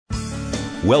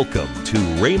Welcome to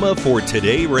Rhema for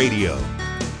Today Radio.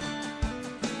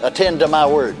 Attend to my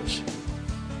words.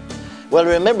 Well,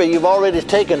 remember, you've already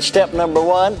taken step number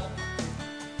one.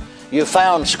 You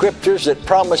found scriptures that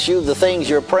promise you the things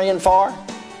you're praying for.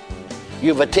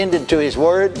 You've attended to His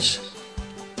words.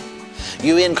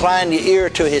 You incline your ear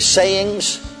to His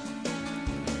sayings.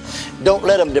 Don't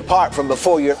let them depart from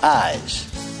before your eyes.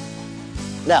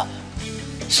 Now,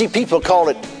 see, people call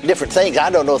it different things.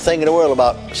 I don't know a thing in the world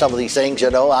about some of these things,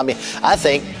 you know. I mean, I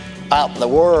think out in the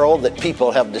world that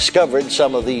people have discovered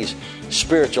some of these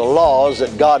spiritual laws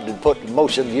that God had put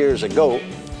most of years ago,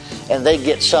 and they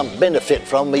get some benefit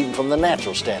from them, even from the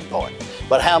natural standpoint.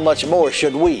 But how much more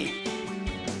should we?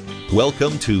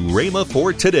 Welcome to Rhema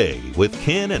for Today with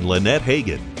Ken and Lynette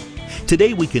Hagin.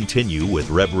 Today we continue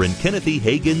with Reverend Kenneth E.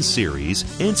 Hagin's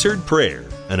series, Answered Prayer,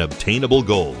 An Obtainable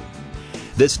Goal.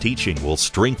 This teaching will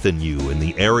strengthen you in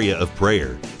the area of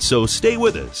prayer, so stay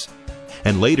with us.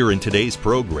 And later in today's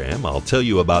program, I'll tell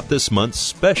you about this month's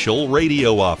special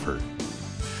radio offer.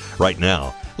 Right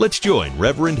now, let's join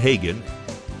Reverend Hagin.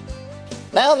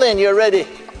 Now then, you're ready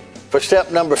for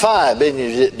step number 5, and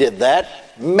you did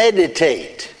that.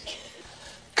 Meditate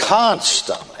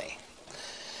constantly.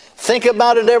 Think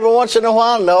about it every once in a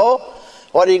while? No.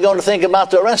 What are you going to think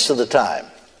about the rest of the time?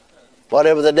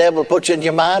 Whatever the devil puts in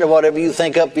your mind or whatever you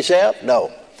think up yourself?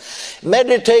 No.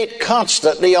 Meditate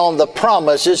constantly on the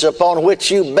promises upon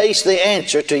which you base the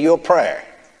answer to your prayer.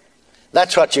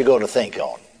 That's what you're going to think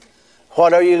on.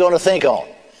 What are you going to think on?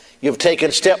 You've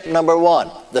taken step number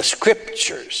 1, the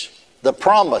scriptures, the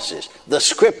promises, the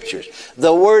scriptures,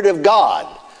 the Word of God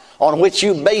on which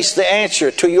you base the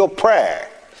answer to your prayer.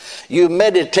 You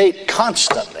meditate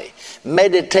constantly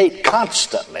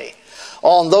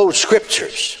on those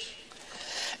scriptures.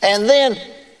 And then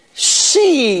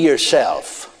see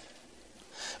yourself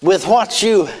with what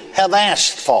you have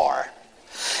asked for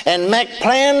and make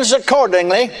plans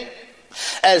accordingly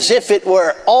as if it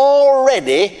were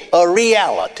already a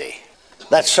reality.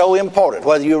 That's so important,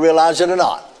 whether you realize it or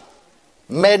not.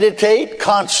 Meditate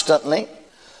constantly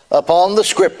upon the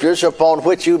scriptures upon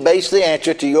which you base the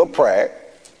answer to your prayer.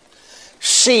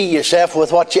 See yourself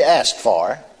with what you asked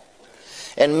for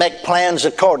and make plans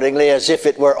accordingly as if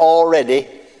it were already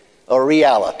a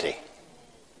reality.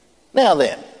 Now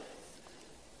then,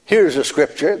 here's a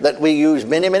scripture that we use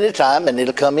many, many times, and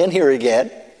it'll come in here again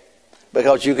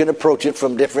because you can approach it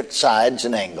from different sides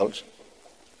and angles.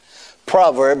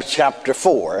 Proverbs chapter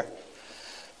 4,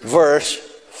 verse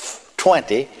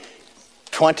 20,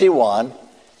 21,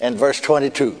 and verse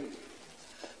 22.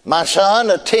 My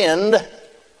son, attend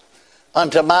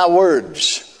unto my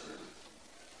words.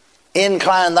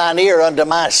 Incline thine ear unto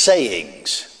my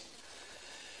sayings.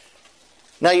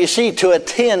 Now you see, to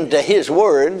attend to His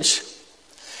words,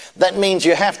 that means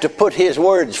you have to put His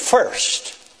words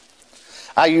first.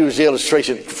 I use the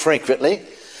illustration frequently.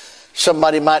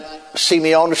 Somebody might see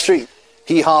me on the street.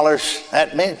 He hollers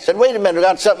at me and said, wait a minute, I've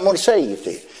got something I want to say to you,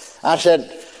 Steve. I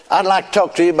said, I'd like to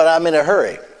talk to you, but I'm in a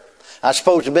hurry. I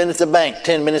supposed to have been at the bank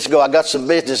 10 minutes ago. I got some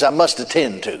business I must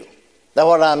attend to. That's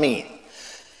what I mean.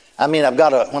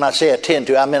 When I say attend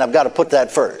to, I've got to put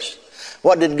that first.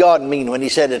 What did God mean when He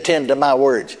said, attend to my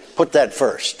words? Put that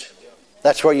first.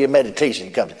 That's where your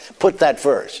meditation comes in. Put that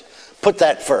first. Put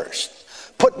that first.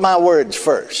 Put my words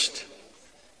first.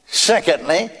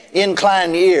 Secondly,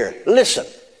 incline your ear. Listen.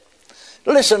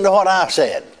 Listen to what I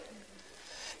said.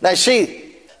 Now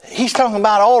see, He's talking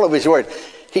about all of His words.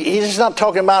 He's not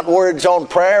talking about words on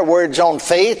prayer, words on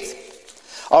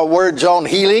faith, or words on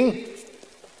healing.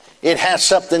 It has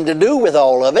something to do with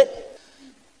all of it.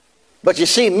 But you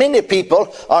see, many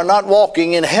people are not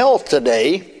walking in health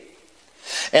today,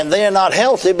 and they're not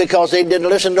healthy because they didn't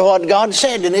listen to what God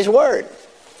said in His Word.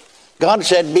 God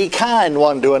said, be kind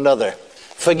one to another,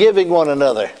 forgiving one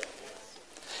another,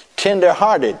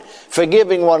 tender-hearted,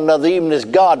 forgiving one another, even as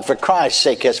God, for Christ's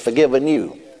sake, has forgiven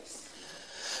you.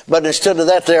 But instead of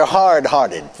that, they're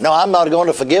hard-hearted. No, I'm not going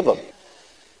to forgive them.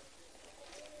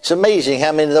 It's amazing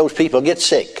how many of those people get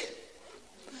sick.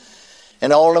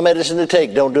 And all the medicine they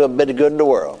take don't do a bit of good in the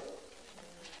world.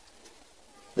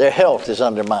 Their health is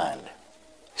undermined.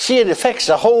 See, it affects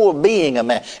the whole being of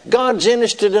man. God's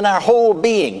interested in our whole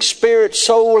being, spirit,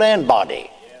 soul, and body.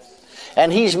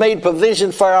 And He's made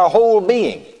provision for our whole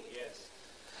being.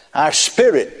 Our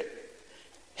spirit,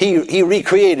 He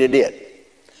recreated it.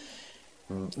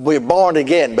 We're born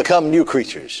again, become new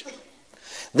creatures.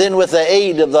 Then with the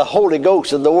aid of the Holy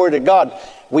Ghost and the Word of God,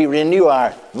 we renew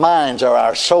our minds or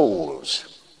our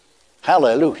souls.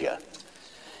 Hallelujah.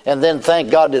 And then thank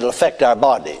God it'll affect our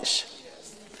bodies.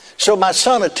 So my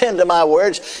son, attend to my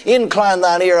words. Incline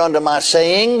thine ear unto my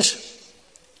sayings.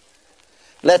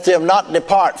 Let them not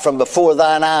depart from before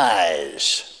thine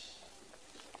eyes.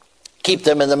 Keep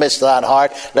them in the midst of thine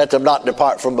heart. Let them not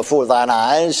depart from before thine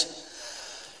eyes.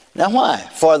 Now why?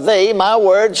 For they, my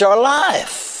words, are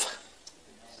life.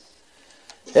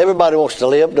 Everybody wants to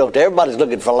live, don't they? Everybody's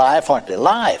looking for life, aren't they?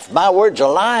 Life. My words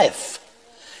are life.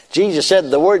 Jesus said,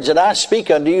 the words that I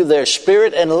speak unto you, they're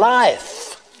spirit and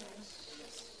life.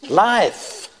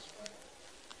 Life.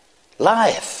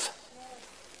 Life.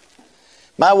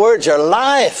 My words are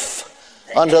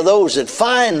life unto those that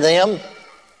find them,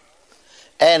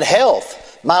 and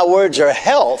health. My words are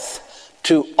health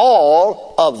to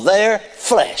all of their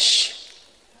flesh.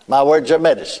 My words are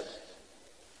medicine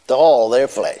to all their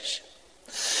flesh.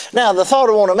 Now, the thought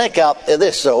I want to make out is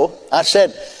this, though. I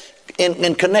said,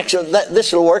 in connection, that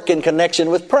this will work in connection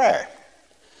with prayer.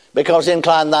 Because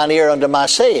incline thine ear unto my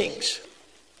sayings.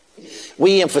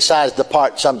 We emphasize the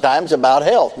part sometimes about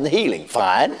health and healing.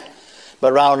 Fine.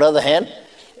 But on the other hand,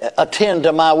 attend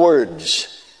to my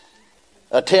words.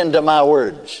 Attend to my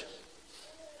words.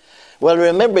 Well,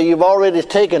 remember, you've already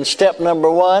taken step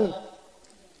number one.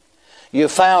 You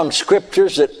found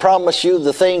scriptures that promise you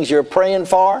the things you're praying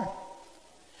for.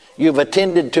 You've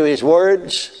attended to his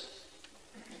words.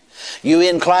 You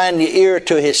incline your ear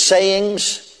to his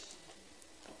sayings.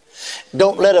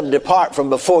 Don't let them depart from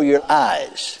before your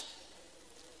eyes.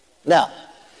 Now,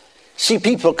 see,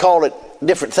 people call it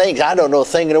different things. I don't know a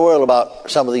thing in the world about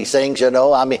some of these things, you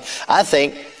know. I mean, I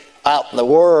think out in the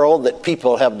world that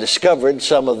people have discovered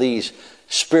some of these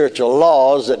spiritual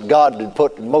laws that God had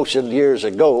put in motion years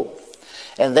ago,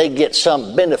 and they get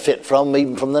some benefit from them,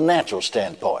 even from the natural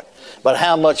standpoint. But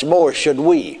how much more should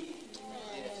we?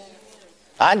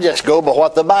 I just go by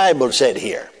what the Bible said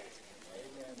here.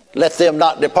 Let them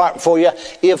not depart before you.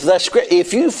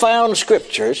 If you found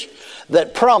scriptures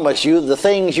that promise you the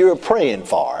things you're praying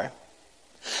for,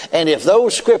 and if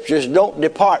those scriptures don't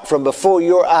depart from before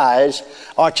your eyes,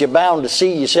 aren't you bound to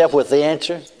see yourself with the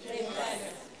answer?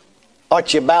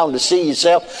 Aren't you bound to see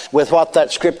yourself with what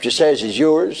that scripture says is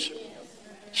yours?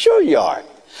 Sure you are.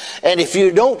 And if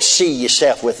you don't see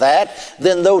yourself with that,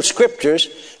 then those scriptures,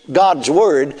 God's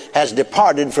word, has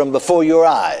departed from before your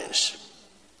eyes.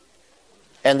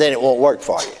 And then it won't work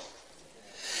for you.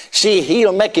 See,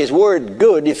 he'll make his word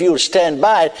good if you'll stand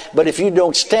by it, but if you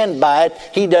don't stand by it,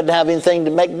 he doesn't have anything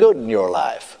to make good in your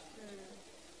life.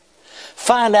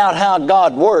 Find out how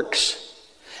God works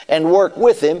and work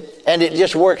with him, and it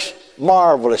just works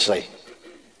marvelously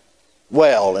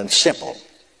well and simple.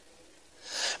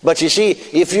 But you see,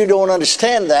 if you don't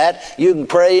understand that, you can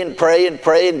pray and pray and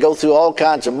pray and go through all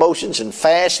kinds of motions and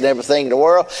fast and everything in the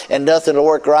world, and nothing will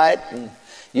work right. And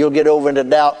you'll get over into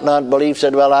doubt and unbelief.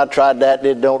 Said, well, I tried that,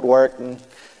 it don't work. And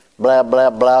blah, blah,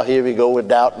 blah. Here we go with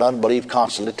doubt and unbelief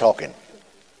constantly talking.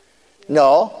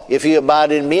 No, if you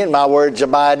abide in me and my words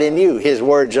abide in you, his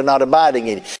words are not abiding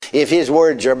in you. If his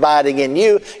words are abiding in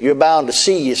you, you're bound to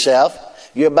see yourself.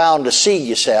 You're bound to see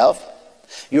yourself.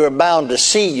 You're bound to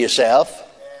see yourself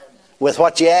with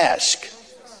what you ask.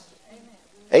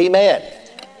 Amen.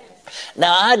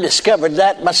 Now, I discovered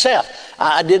that myself.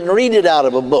 I didn't read it out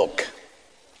of a book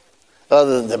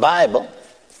other than the Bible.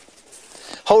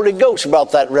 Holy Ghost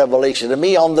brought that revelation to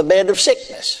me on the bed of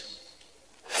sickness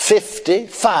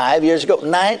 55 years ago,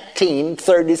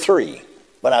 1933,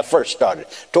 when I first started,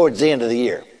 towards the end of the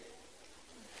year.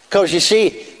 Because you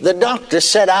see, the doctor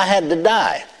said I had to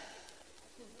die.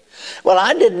 Well,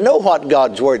 I didn't know what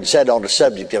God's word said on the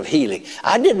subject of healing.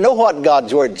 I didn't know what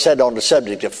God's word said on the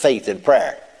subject of faith and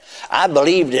prayer. I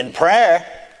believed in prayer.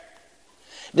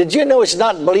 Did you know it's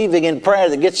not believing in prayer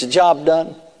that gets the job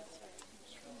done?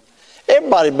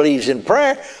 Everybody believes in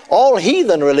prayer. All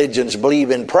heathen religions believe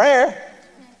in prayer.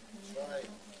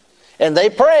 And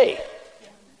they pray.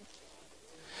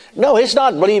 No, it's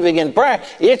not believing in prayer.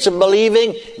 It's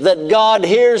believing that God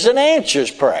hears and answers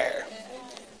prayer.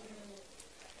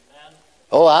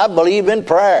 Oh, I believe in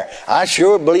prayer. I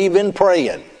sure believe in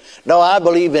praying. No, I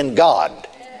believe in God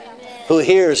who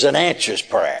hears and answers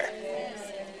prayer.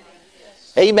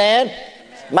 Amen?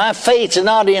 My faith is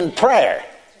not in prayer.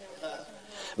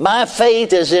 My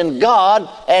faith is in God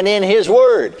and in his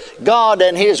word. God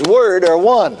and his word are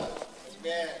one.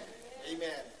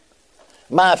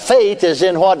 My faith is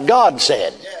in what God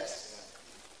said.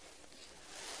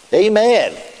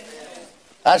 Amen.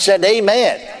 I said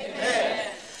amen.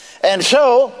 And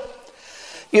so,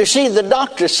 you see, the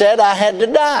doctor said I had to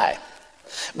die.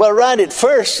 Well, right at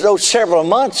first, those several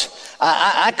months,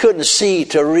 I couldn't see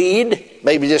to read,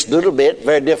 maybe just a little bit,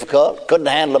 very difficult, couldn't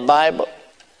handle the Bible.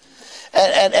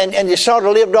 And you sort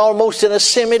of lived almost in a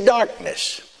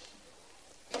semi-darkness.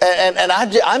 And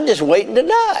I'm just waiting to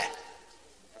die.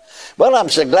 Well, I'm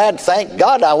so glad, thank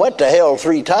God, I went to hell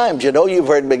 3 times. You know, you've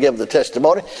heard me give the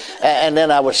testimony. And then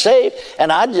I was saved,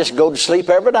 and I'd just go to sleep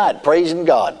every night praising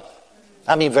God.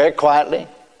 I mean, very quietly.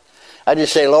 I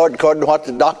just say, Lord, according to what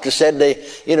the doctor said,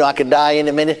 I could die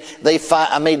any minute.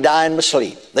 I may die in my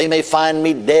sleep. They may find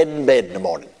me dead in bed in the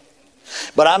morning.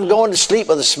 But I'm going to sleep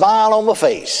with a smile on my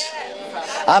face.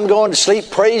 I'm going to sleep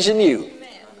praising you.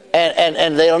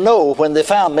 And they'll know when they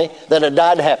found me that I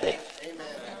died happy.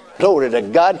 Glory to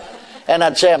God. And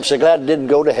I'd say, I'm so glad I didn't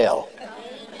go to hell.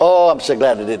 Oh, I'm so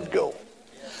glad I didn't go.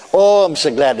 Oh, I'm so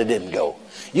glad I didn't go.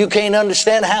 You can't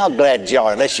understand how glad you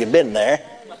are unless you've been there.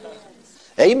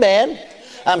 Amen.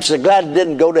 I'm so glad I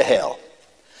didn't go to hell.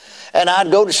 And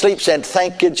I'd go to sleep saying,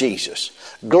 thank you, Jesus.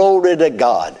 Glory to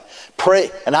God.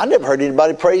 Pray. And I never heard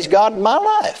anybody praise God in my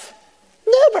life.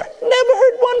 Never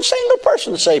heard one single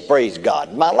person say praise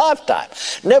God in my lifetime.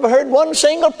 Never heard one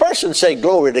single person say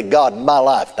glory to God in my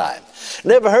lifetime.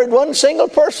 Never heard one single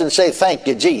person say thank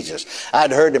you, Jesus.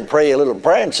 I'd heard him pray a little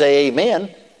prayer and say amen.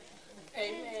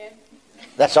 Amen.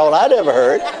 That's all I'd ever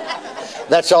heard.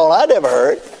 That's all I'd ever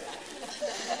heard.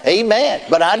 Amen.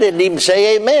 But I didn't even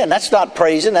say amen. That's not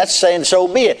praising. That's saying so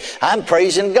be it. I'm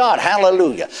praising God.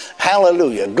 Hallelujah.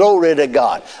 Hallelujah. Glory to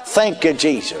God. Thank you,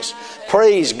 Jesus.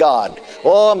 Praise God.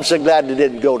 Oh, I'm so glad they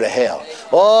didn't go to hell.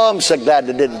 Oh, I'm so glad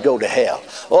they didn't go to hell.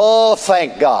 Oh,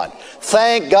 thank God.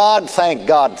 Thank God, thank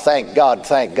God, thank God,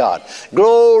 thank God.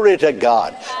 Glory to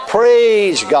God.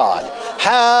 Praise God.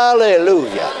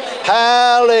 Hallelujah.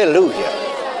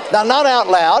 Hallelujah. Now, not out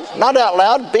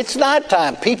loud. It's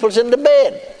nighttime. People's in the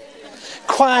bed.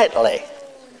 Quietly.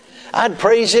 I'd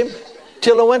praise him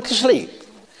till I went to sleep.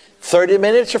 30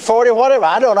 minutes or 40, whatever.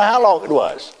 I don't know how long it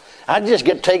was. I'd just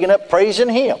get taken up praising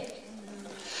him.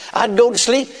 I'd go to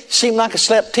sleep. Seemed like I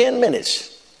slept 10 minutes.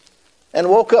 And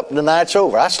woke up and the night's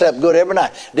over. I slept good every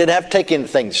night. Didn't have to take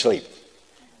anything to sleep.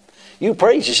 You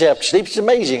praise yourself to sleep. It's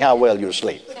amazing how well you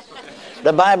sleep.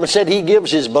 The Bible said he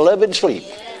gives his beloved sleep.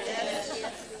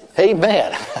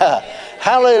 Amen.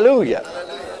 Hallelujah.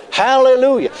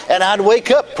 Hallelujah. And I'd wake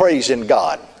up praising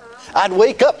God. I'd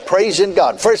wake up praising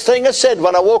God. First thing I said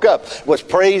when I woke up was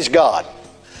praise God.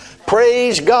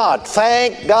 Praise God.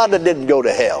 Thank God I didn't go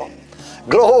to hell.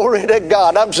 Glory to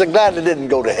God. I'm so glad I didn't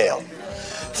go to hell.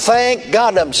 Thank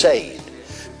God I'm saved.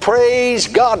 Praise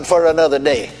God for another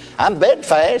day. I'm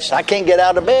bedfast. I can't get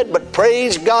out of bed, but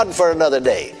praise God for another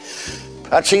day.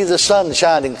 I see the sun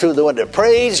shining through the window.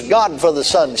 Praise God for the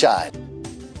sunshine.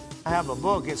 I have a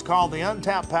book. It's called The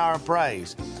Untapped Power of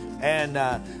Praise. And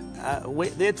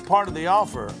it's part of the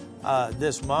offer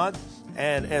this month,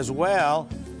 and as well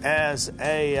as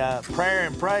a prayer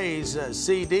and praise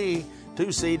CD, 2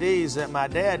 CDs that my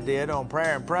dad did on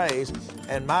prayer and praise,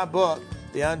 and my book,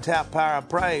 The Untapped Power of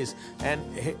Praise. And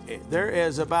there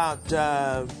is about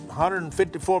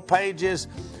 154 pages.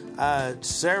 It's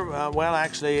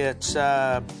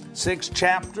 6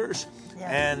 chapters. Yes.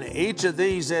 And each of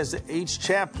these, each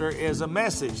chapter is a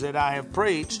message that I have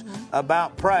preached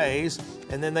about praise.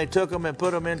 And then they took them and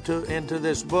put them into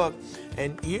this book.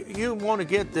 And you want to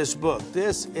get this book.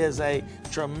 This is a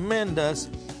tremendous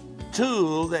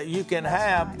tool that you can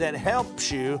have that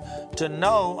helps you to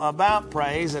know about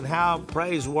praise and how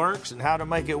praise works and how to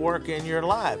make it work in your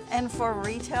life. And for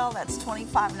retail, that's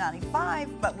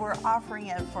 $25.95, but we're offering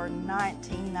it for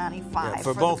 $19.95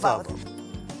 for both of them.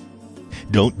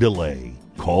 Don't delay.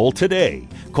 Call today.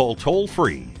 Call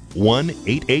toll-free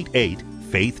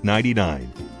 1-888-FAITH-99.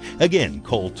 Again,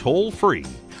 call toll-free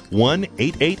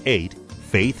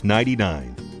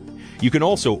 1-888-FAITH-99. You can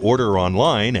also order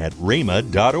online at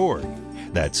rhema.org.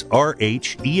 That's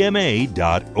RHEMA.org.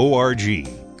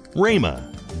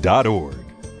 rhema.org.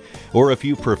 Or if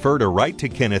you prefer to write to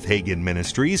Kenneth Hagin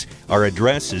Ministries, our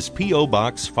address is P.O.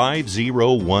 Box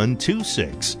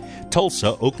 50126,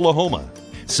 Tulsa, Oklahoma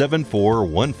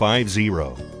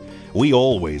 74150. We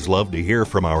always love to hear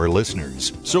from our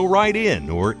listeners, so write in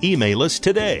or email us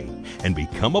today and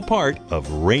become a part of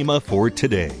Rhema for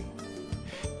Today.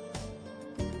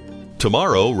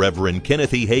 Tomorrow, Reverend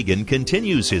Kenneth E. Hagin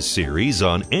continues his series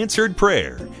on answered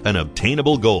prayer, an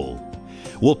obtainable goal.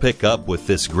 We'll pick up with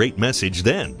this great message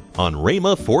then on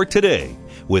Rhema for Today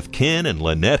with Ken and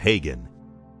Lynette Hagin.